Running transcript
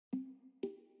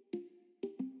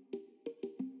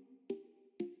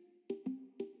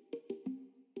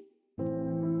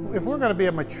If we're going to be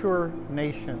a mature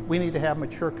nation, we need to have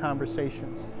mature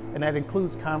conversations, and that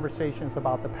includes conversations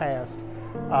about the past.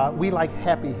 We like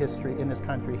happy history in this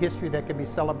country, history that can be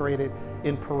celebrated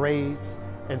in parades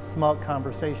and smug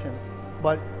conversations.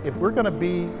 But if we're going to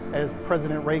be, as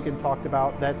President Reagan talked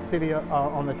about, that city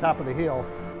on the top of the hill,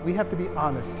 we have to be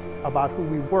honest about who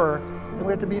we were, and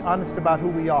we have to be honest about who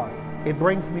we are. It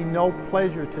brings me no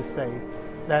pleasure to say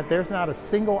that there's not a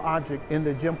single object in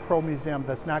the Jim Crow Museum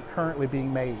that's not currently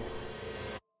being made.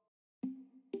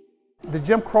 The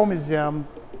Jim Crow Museum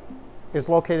is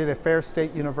located at Ferris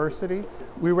State University.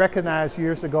 We recognized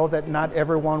years ago that not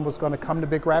everyone was going to come to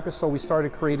Big Rapids, so we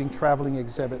started creating traveling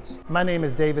exhibits. My name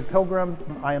is David Pilgrim.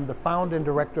 I am the founder and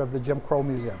director of the Jim Crow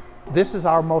Museum. This is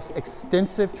our most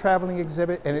extensive traveling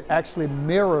exhibit, and it actually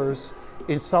mirrors,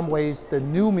 in some ways, the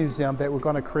new museum that we're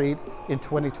going to create in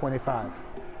 2025.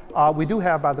 We do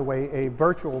have, by the way, a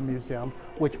virtual museum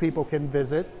which people can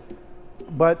visit.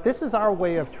 But this is our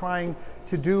way of trying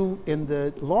to do in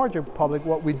the larger public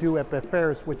what we do at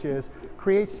Ferris, which is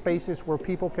create spaces where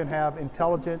people can have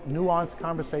intelligent, nuanced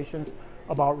conversations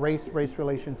about race, race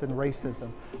relations, and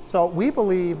racism. So we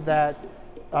believe that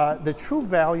the true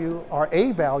value, or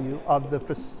a value, of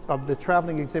the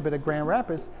traveling exhibit at Grand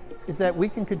Rapids is that we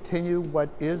can continue what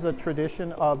is a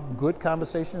tradition of good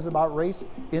conversations about race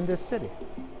in this city.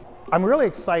 I'm really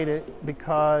excited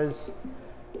because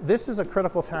this is a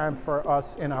critical time for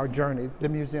us in our journey, the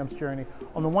museum's journey.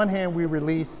 On the one hand, we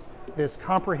release this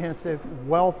comprehensive,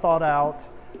 well thought out,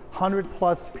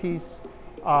 100+ piece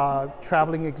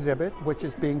traveling exhibit, which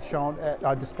is being shown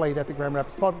displayed at the Grand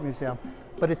Rapids Public Museum.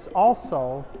 But it's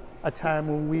also a time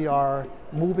when we are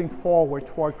moving forward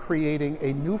toward creating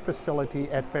a new facility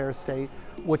at Ferris State,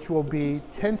 which will be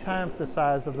 10 times the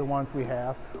size of the ones we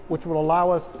have, which will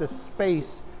allow us the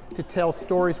space to tell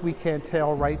stories we can't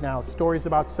tell right now, stories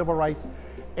about civil rights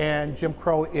and Jim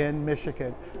Crow in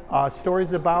Michigan,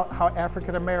 stories about how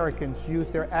African Americans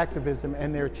use their activism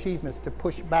and their achievements to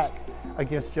push back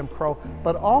against Jim Crow,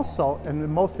 but also, and the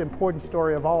most important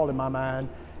story of all in my mind,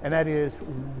 and that is,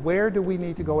 where do we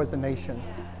need to go as a nation?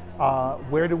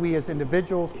 Where do we as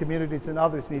individuals, communities, and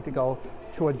others need to go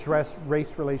to address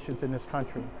race relations in this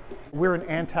country? We're an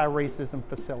anti-racism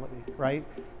facility, right?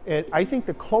 I think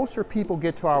the closer people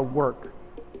get to our work,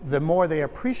 the more they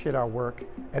appreciate our work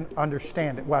and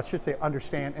understand it. Well, I should say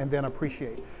understand and then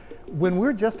appreciate. When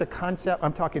we're just a concept,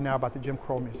 I'm talking now about the Jim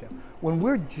Crow Museum. When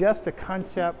we're just a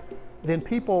concept, then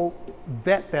people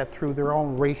vet that through their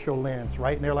own racial lens,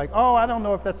 right? And they're like, oh, I don't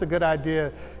know if that's a good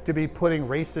idea to be putting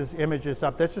racist images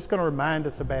up. That's just going to remind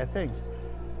us of bad things.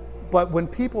 But when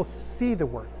people see the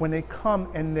work, when they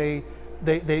come and they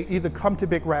either come to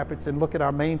Big Rapids and look at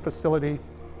our main facility,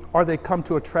 or they come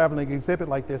to a traveling exhibit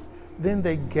like this, then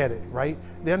they get it, right?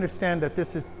 They understand that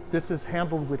this is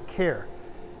handled with care.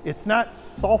 It's not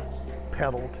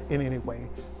soft-pedaled in any way,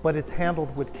 but it's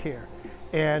handled with care.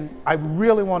 And I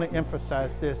really want to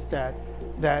emphasize this, that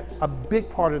a big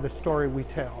part of the story we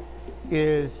tell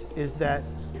is that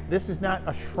this is not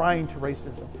a shrine to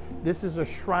racism. This is a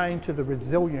shrine to the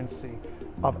resiliency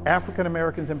of African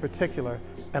Americans in particular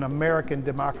and American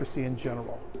democracy in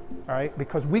general, all right?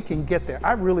 Because we can get there.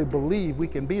 I really believe we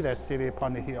can be that city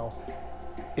upon the hill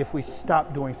if we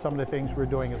stop doing some of the things we're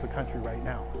doing as a country right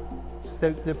now.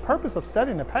 The purpose of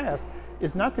studying the past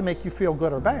is not to make you feel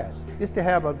good or bad. It's to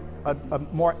have a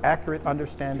more accurate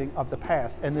understanding of the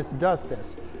past, and this does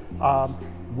this.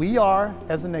 We are,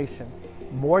 as a nation,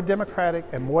 more democratic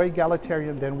and more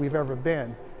egalitarian than we've ever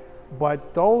been,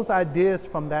 but those ideas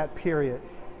from that period,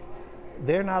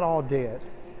 they're not all dead,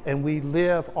 and we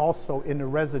live also in the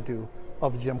residue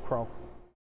of Jim Crow.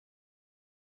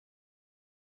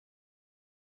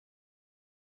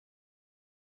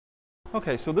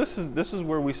 Okay, so this is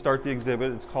where we start the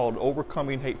exhibit. It's called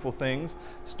Overcoming Hateful Things,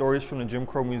 Stories from the Jim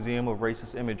Crow Museum of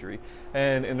Racist Imagery.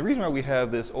 And the reason why we have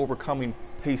this overcoming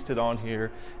pasted on here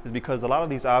is because a lot of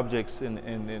these objects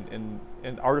and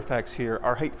artifacts here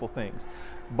are hateful things.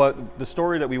 But the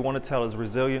story that we want to tell is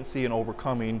resiliency and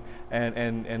overcoming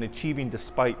and achieving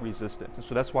despite resistance. And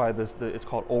so that's why it's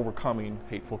called Overcoming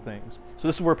Hateful Things. So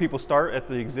this is where people start at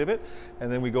the exhibit,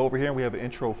 and then we go over here and we have an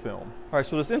intro film. All right,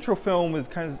 so this intro film is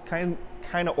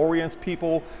kind of orients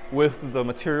people with the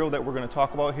material that we're going to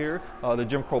talk about here, the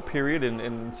Jim Crow period,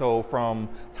 and so from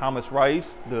Thomas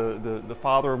Rice, the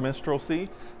father of minstrelsy,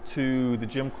 to the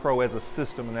Jim Crow as a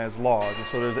system and as laws. And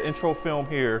so there's an intro film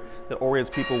here that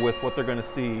orients people with what they're going to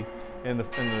see in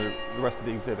the rest of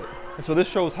the exhibit. And so this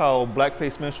shows how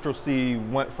blackface minstrelsy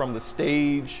went from the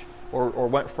stage, or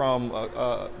went from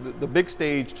the big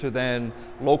stage to then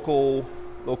local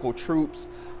troops,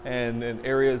 and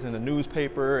areas in the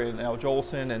newspaper and Al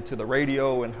Jolson and to the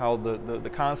radio, and how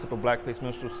the concept of blackface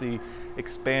minstrelsy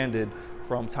expanded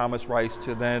from Thomas Rice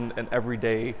to then an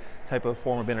everyday type of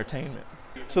form of entertainment.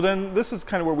 So then this is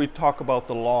kind of where we talk about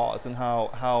the laws and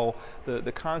how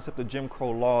the concept of Jim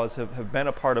Crow laws have been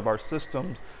a part of our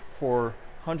systems for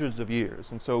hundreds of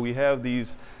years. And so we have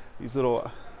these little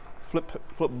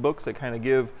flip books that kind of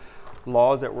give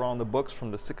laws that were on the books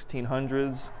from the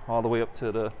 1600s all the way up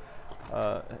to the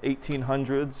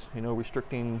 1800s,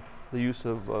 restricting the use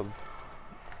of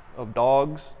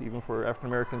dogs, even for African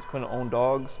Americans couldn't own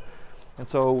dogs. And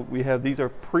so we have, these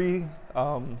are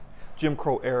Jim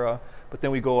Crow era, but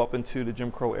then we go up into the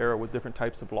Jim Crow era with different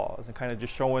types of laws and kind of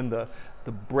just showing the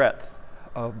breadth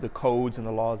of the codes and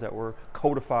the laws that were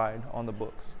codified on the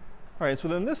books. All right, so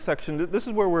then this section, this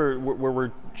is where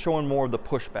we're showing more of the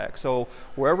pushback. So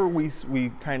wherever we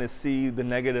kind of see the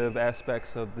negative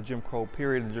aspects of the Jim Crow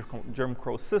period and Jim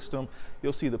Crow system,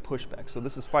 you'll see the pushback. So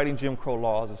this is fighting Jim Crow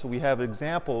laws, and so we have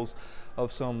examples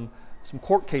of some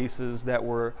court cases that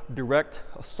were direct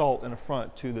assault and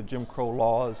affront to the Jim Crow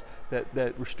laws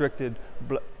that restricted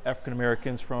African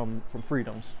Americans from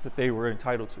freedoms that they were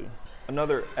entitled to.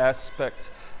 Another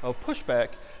aspect of pushback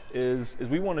is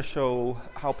we want to show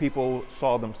how people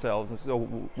saw themselves. And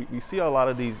so we see a lot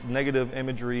of these negative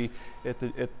imagery in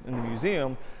the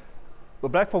museum,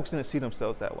 but black folks didn't see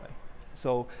themselves that way.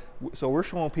 So we're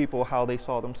showing people how they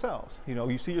saw themselves.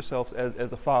 You see yourselves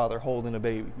as a father holding a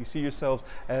baby. You see yourselves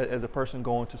as a person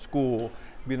going to school,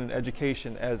 getting an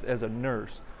education, as a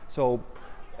nurse. So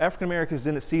African Americans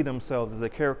didn't see themselves as the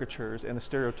caricatures and the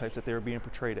stereotypes that they were being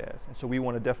portrayed as. And so we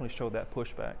want to definitely show that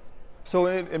pushback. So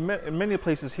in many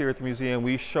places here at the museum,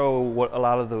 we show what a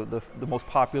lot of the most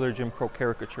popular Jim Crow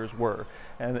caricatures were.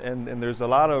 And there's a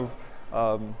lot of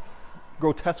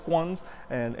grotesque ones,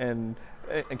 and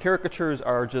caricatures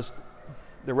are just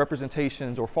the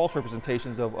representations or false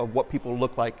representations of what people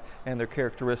look like and their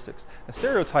characteristics. And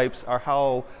stereotypes are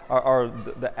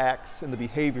the acts and the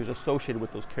behaviors associated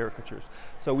with those caricatures.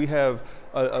 So we have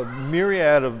a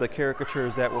myriad of the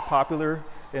caricatures that were popular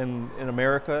in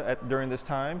America during this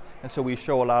time, and so we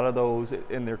show a lot of those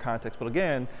in their context. But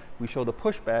again, we show the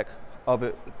pushback of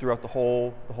it throughout the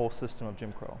whole system of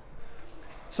Jim Crow.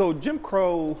 So Jim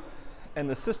Crow and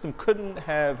the system couldn't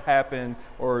have happened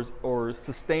or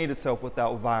sustained itself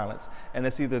without violence, and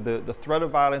it's either the threat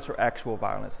of violence or actual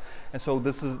violence. And so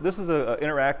this is an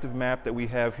interactive map that we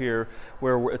have here,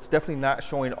 where it's definitely not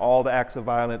showing all the acts of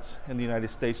violence in the United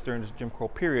States during this Jim Crow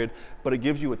period, but it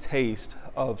gives you a taste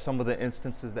of some of the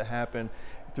instances that happened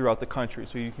throughout the country.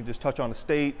 So you can just touch on the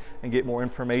state and get more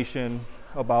information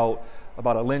about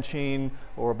a lynching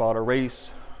or about a race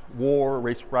war,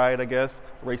 race riot, I guess,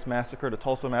 race massacre, the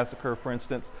Tulsa massacre, for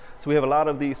instance. So we have a lot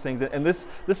of these things, and this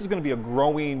is going to be a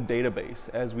growing database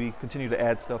as we continue to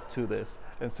add stuff to this.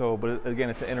 And so, but again,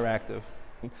 it's an interactive.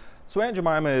 So Aunt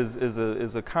Jemima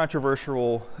is a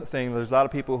controversial thing. There's a lot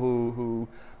of people who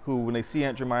when they see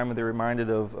Aunt Jemima, they're reminded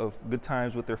of good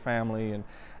times with their family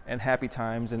and happy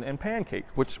times and pancakes,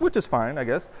 which is fine, I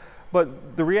guess.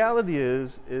 But the reality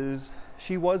is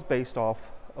she was based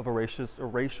off of a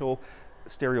racial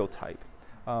stereotype.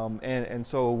 And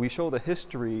so we show the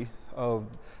history of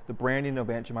the branding of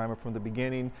Aunt Jemima from the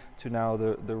beginning to now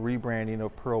the rebranding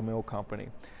of Pearl Mill Company.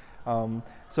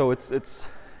 So it's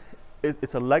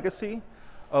a legacy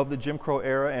of the Jim Crow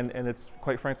era, and it's,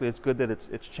 quite frankly, it's good that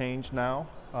it's changed now.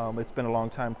 It's been a long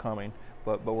time coming,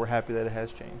 but we're happy that it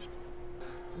has changed.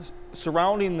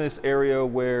 Surrounding this area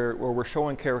where we're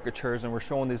showing caricatures and we're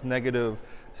showing these negative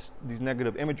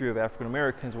imagery of African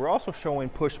Americans, we're also showing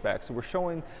pushback. So we're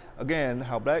showing, again,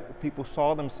 how black people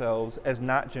saw themselves as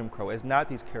not Jim Crow, as not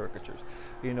these caricatures.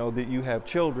 That you have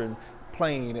children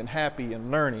playing and happy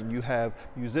and learning, you have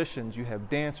musicians, you have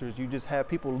dancers, you just have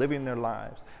people living their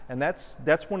lives. And that's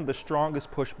one of the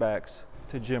strongest pushbacks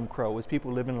to Jim Crow, is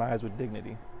people living lives with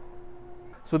dignity.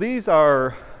 So these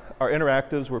are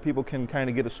interactives where people can kind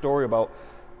of get a story about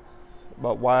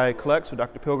why I collect. So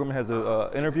Dr. Pilgrim has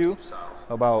an interview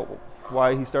about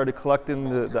why he started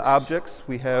collecting the objects.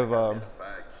 We have, let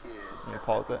me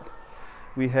pause that.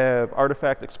 We have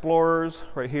Artifact Explorers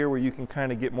right here, where you can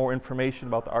kind of get more information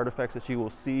about the artifacts that you will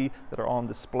see that are on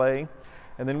display.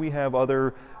 And then we have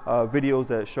other videos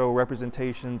that show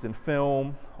representations in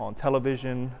film, on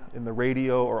television, in the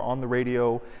radio, or on the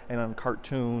radio, and on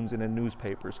cartoons and in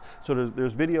newspapers. So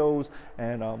there's videos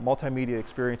and multimedia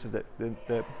experiences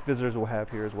that visitors will have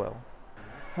here as well.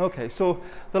 Okay, so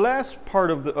the last part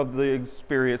of the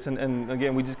experience, and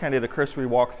again, we just kind of did a cursory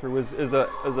walkthrough, is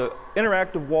a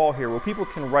interactive wall here where people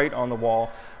can write on the wall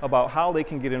about how they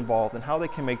can get involved and how they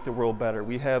can make the world better.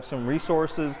 We have some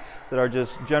resources that are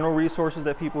just general resources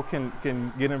that people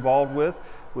can get involved with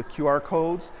QR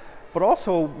codes, but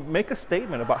also make a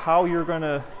statement about how you're going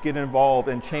to get involved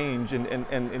and change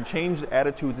and change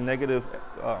attitudes and negative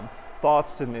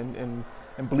thoughts and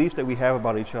beliefs that we have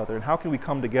about each other, and how can we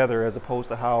come together as opposed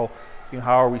to how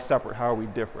are we separate, how are we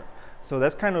different. So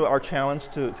that's kind of our challenge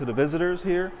to the visitors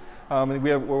here. And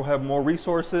we'll have more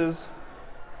resources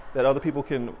that other people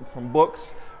can, from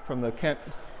books, from the Kent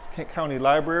County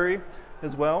Library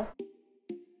as well.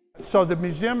 So the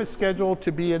museum is scheduled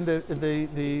to be in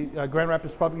the Grand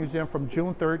Rapids Public Museum from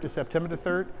June 3rd to September the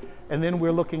 3rd, and then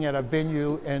we're looking at a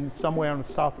venue in somewhere on the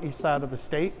southeast side of the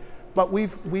state. But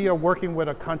we are working with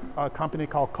a company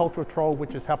called Cultural Trove,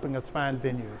 which is helping us find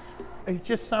venues. It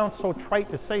just sounds so trite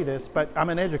to say this, but I'm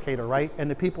an educator, right?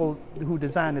 And the people who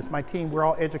design this, my team, we're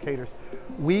all educators.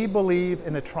 We believe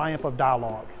in the triumph of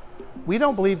dialogue. We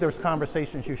don't believe there's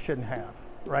conversations you shouldn't have,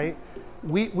 right?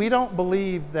 We don't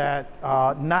believe that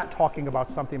not talking about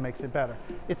something makes it better.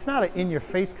 It's not an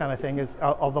in-your-face kind of thing,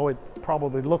 although it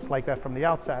probably looks like that from the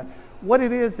outside. What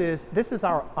it is this is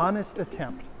our honest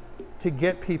attempt to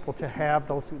get people to have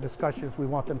those discussions we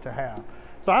want them to have.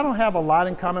 So I don't have a lot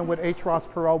in common with H. Ross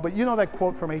Perot, but you know that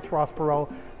quote from H. Ross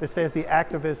Perot that says the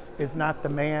activist is not the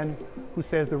man who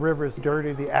says the river is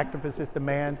dirty, the activist is the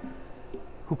man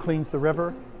who cleans the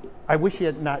river. I wish he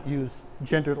had not used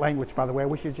gendered language, by the way. I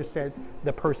wish he had just said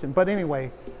the person. But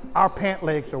anyway, our pant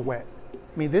legs are wet.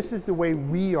 I mean, this is the way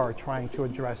we are trying to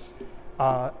address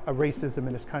racism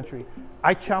in this country.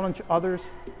 I challenge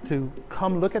others to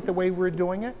come look at the way we're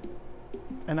doing it,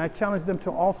 and I challenge them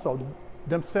to also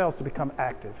themselves to become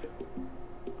active.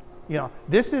 You know,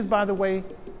 this is, by the way,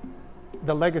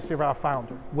 the legacy of our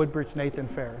founder, Woodbridge Nathan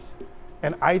Ferris.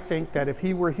 And I think that if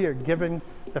he were here, given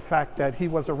the fact that he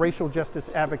was a racial justice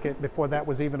advocate before that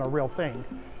was even a real thing,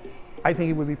 I think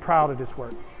he would be proud of this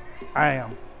work. I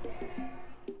am.